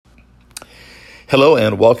Hello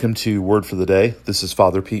and welcome to Word for the Day. This is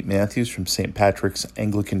Father Pete Matthews from St. Patrick's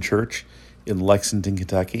Anglican Church in Lexington,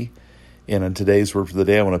 Kentucky. And on today's Word for the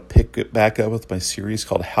Day, I want to pick it back up with my series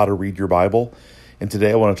called How to Read Your Bible. And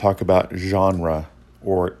today I want to talk about genre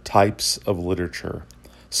or types of literature.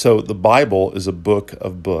 So the Bible is a book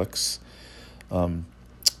of books,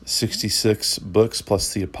 66 books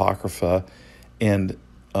plus the Apocrypha, and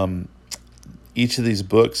each of these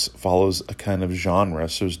books follows a kind of genre.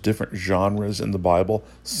 So there's different genres in the Bible.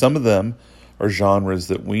 Some of them are genres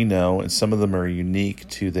that we know, and some of them are unique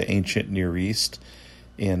to the ancient Near East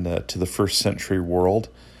and to the first century world.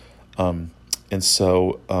 And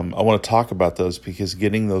so I want to talk about those because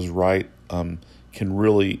getting those right can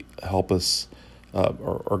really help us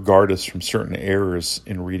or guard us from certain errors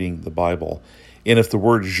in reading the Bible. And if the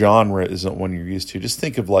word genre isn't one you're used to, just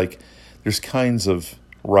think of there's kinds of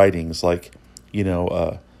writings like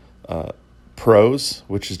prose,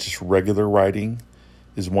 which is just regular writing,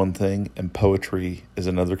 is one thing, and poetry is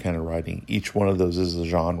another kind of writing. Each one of those is a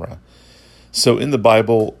genre. So in the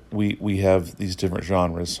Bible, we have these different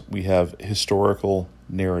genres. We have historical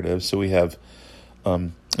narrative, so we have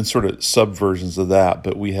and sort of subversions of that,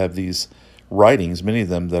 but we have these writings, many of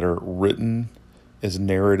them that are written as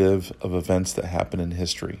narrative of events that happen in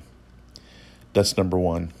history. That's number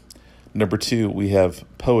one. Number two, we have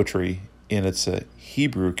poetry, and it's a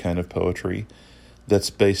Hebrew kind of poetry that's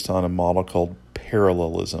based on a model called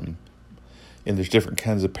parallelism. And there's different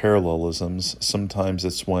kinds of parallelisms. Sometimes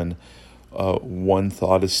it's when one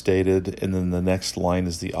thought is stated and then the next line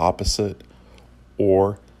is the opposite,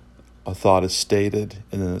 or a thought is stated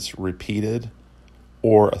and then it's repeated,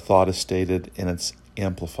 or a thought is stated and it's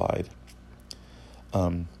amplified.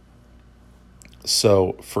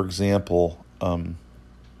 So, for example, in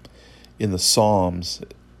the Psalms,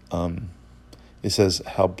 it says,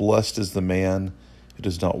 "How blessed is the man who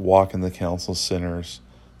does not walk in the counsel of sinners,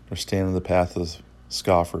 nor stand in the path of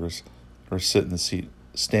scoffers, nor stand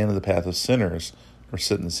in the path of sinners, nor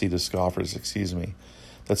sit in the seat of scoffers."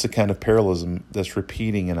 That's a kind of parallelism that's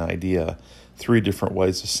repeating an idea, three different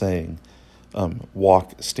ways of saying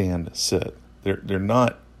walk, stand, sit. They're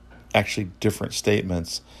not actually different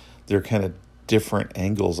statements. They're kind of different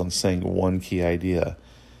angles on saying one key idea.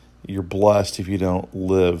 You're blessed if you don't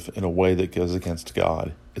live in a way that goes against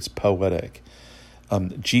God. It's poetic.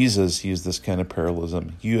 Jesus used this kind of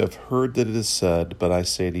parallelism. "You have heard that it is said, but I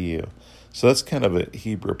say to you." So that's kind of a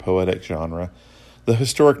Hebrew poetic genre. The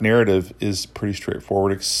historic narrative is pretty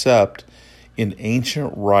straightforward, except in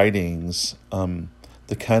ancient writings,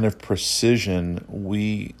 the kind of precision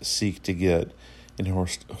we seek to get in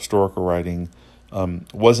historical writing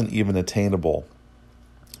wasn't even attainable.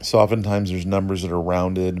 So oftentimes there's numbers that are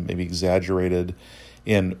rounded, maybe exaggerated,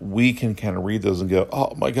 and we can kind of read those and go,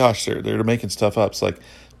 "Oh my gosh, they're making stuff up." It's like,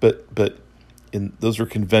 but those are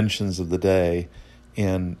conventions of the day,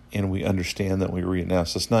 and we understand that when we read it now.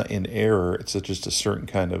 So it's not in error; it's just a certain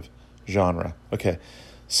kind of genre. Okay,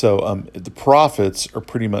 so the prophets are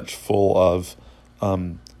pretty much full of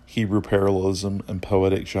Hebrew parallelism and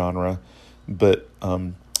poetic genre, but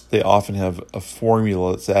they often have a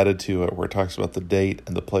formula that's added to it where it talks about the date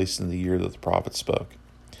and the place and the year that the prophet spoke.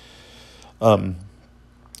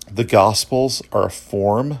 The Gospels are a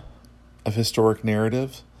form of historic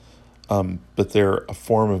narrative, but they're a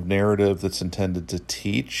form of narrative that's intended to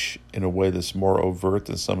teach in a way that's more overt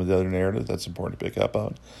than some of the other narratives. That's important to pick up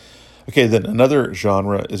on. Okay, then another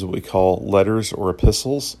genre is what we call letters or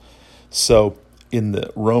epistles. So in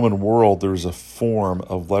the Roman world, there was a form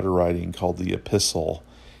of letter writing called the epistle,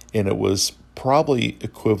 and it was probably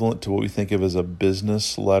equivalent to what we think of as a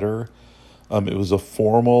business letter. It was a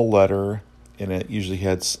formal letter, and it usually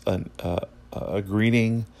had a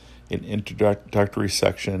greeting, an introductory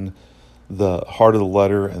section, the heart of the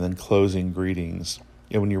letter, and then closing greetings.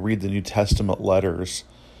 And when you read the New Testament letters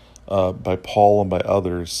by Paul and by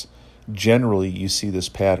others, generally you see this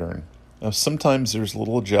pattern. Now, sometimes there's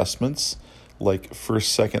little adjustments, like 1st,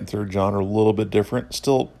 2nd, 3rd John are a little bit different,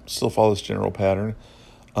 still follow this general pattern.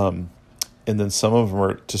 And then some of them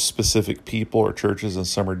are to specific people or churches, and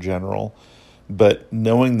some are general. But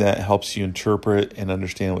knowing that helps you interpret and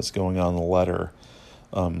understand what's going on in the letter.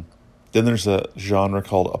 Then there's a genre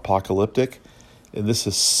called apocalyptic, and this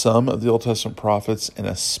is some of the Old Testament prophets, and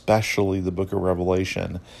especially the book of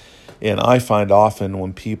Revelation. And I find often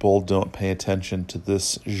when people don't pay attention to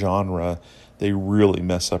this genre, they really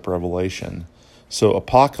mess up Revelation. So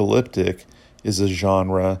apocalyptic is a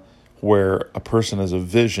genre where a person has a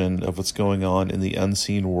vision of what's going on in the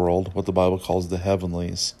unseen world, what the Bible calls the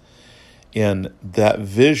heavenlies. And that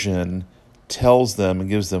vision tells them and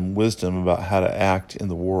gives them wisdom about how to act in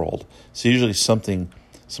the world. So usually something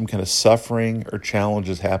some kind of suffering or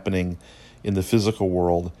challenges happening in the physical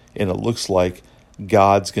world, and it looks like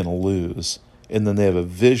God's going to lose. And then they have a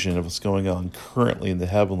vision of what's going on currently in the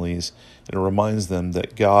heavenlies, and it reminds them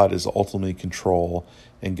that God is ultimately in control,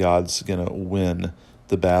 and God's going to win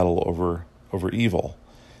the battle over evil.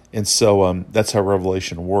 And so that's how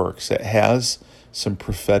Revelation works. It has some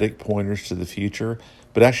prophetic pointers to the future,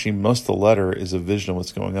 but actually most of the letter is a vision of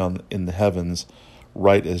what's going on in the heavens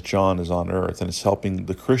right as John is on earth. And it's helping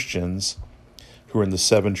the Christians who are in the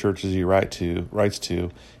 7 churches he writes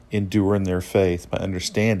to endure in their faith by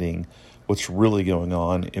understanding what's really going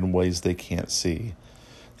on in ways they can't see.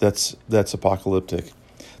 That's apocalyptic.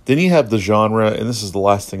 Then you have the genre, and this is the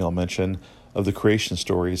last thing I'll mention, of the creation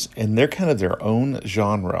stories, and they're kind of their own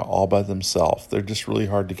genre all by themselves. They're just really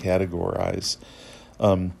hard to categorize.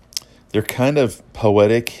 They're kind of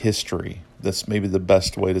poetic history. That's maybe the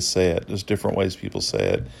best way to say it. There's different ways people say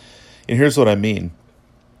it. And here's what I mean.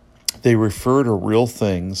 They refer to real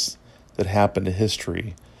things that happen to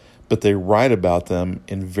history, but they write about them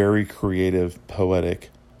in very creative, poetic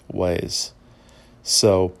ways.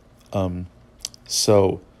 So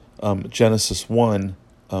Genesis 1,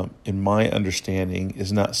 in my understanding,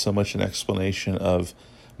 is not so much an explanation of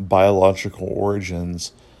biological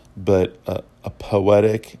origins, but a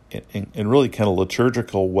poetic and really kind of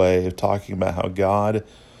liturgical way of talking about how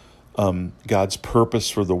God's purpose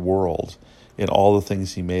for the world and all the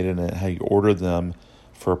things he made in it, how he ordered them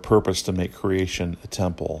for a purpose to make creation a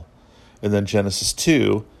temple. And then Genesis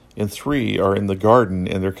 2 and 3 are in the garden,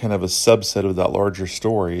 and they're kind of a subset of that larger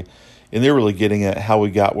story. And they're really getting at how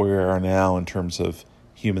we got where we are now in terms of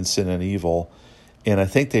human sin and evil. And I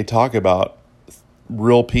think they talk about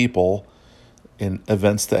real people and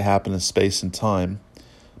events that happen in space and time,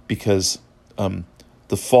 because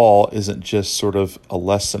the fall isn't just sort of a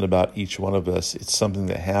lesson about each one of us. It's something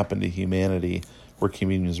that happened to humanity where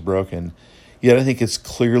communion is broken. Yet I think it's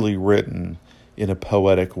clearly written in a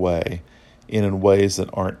poetic way and in ways that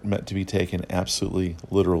aren't meant to be taken absolutely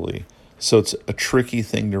literally. So it's a tricky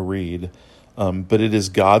thing to read, but it is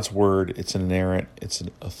God's word. It's inerrant. It's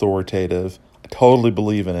authoritative. I totally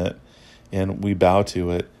believe in it, and we bow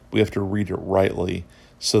to it. We have to read it rightly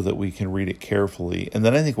so that we can read it carefully. And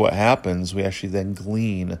then I think what happens, we actually then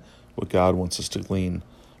glean what God wants us to glean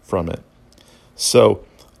from it. So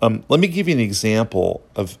let me give you an example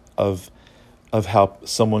of how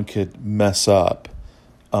someone could mess up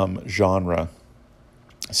genre.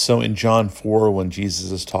 So in John 4, when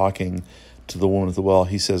Jesus is talking to the woman at the well,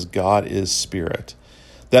 he says, God is spirit.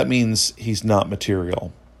 That means he's not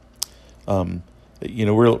material.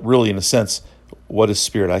 We're really, in a sense, what is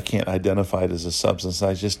spirit? I can't identify it as a substance.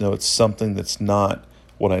 I just know it's something that's not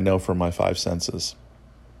what I know from my 5 senses.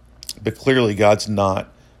 But clearly, God's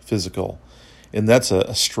not physical. And that's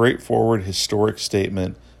a straightforward historic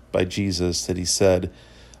statement by Jesus that he said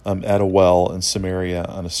at a well in Samaria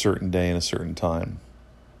on a certain day and a certain time.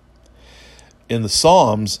 In the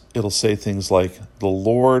Psalms, it'll say things like, the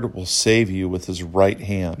Lord will save you with his right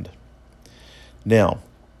hand. Now,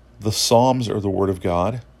 the Psalms are the word of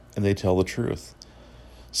God, and they tell the truth.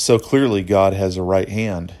 So clearly God has a right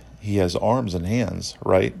hand. He has arms and hands,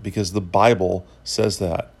 right? Because the Bible says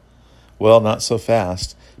that. Well, not so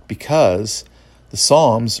fast, because the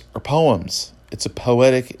Psalms are poems. It's a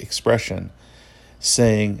poetic expression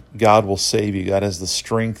saying God will save you. God has the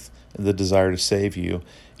strength and the desire to save you.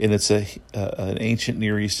 And it's an ancient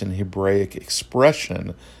Near Eastern Hebraic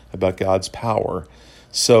expression about God's power.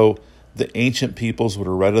 So the ancient peoples would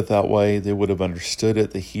have read it that way. They would have understood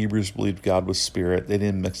it. The Hebrews believed God was spirit. They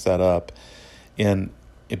didn't mix that up.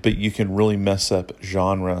 But you can really mess up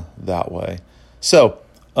genre that way. So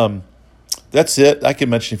that's it. I can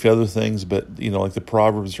mention a few other things, but like the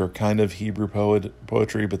Proverbs are kind of Hebrew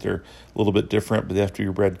poetry, but they're a little bit different, but they have to be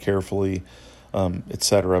read carefully,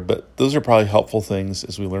 etc. But those are probably helpful things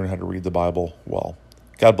as we learn how to read the Bible well.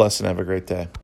 God bless and have a great day.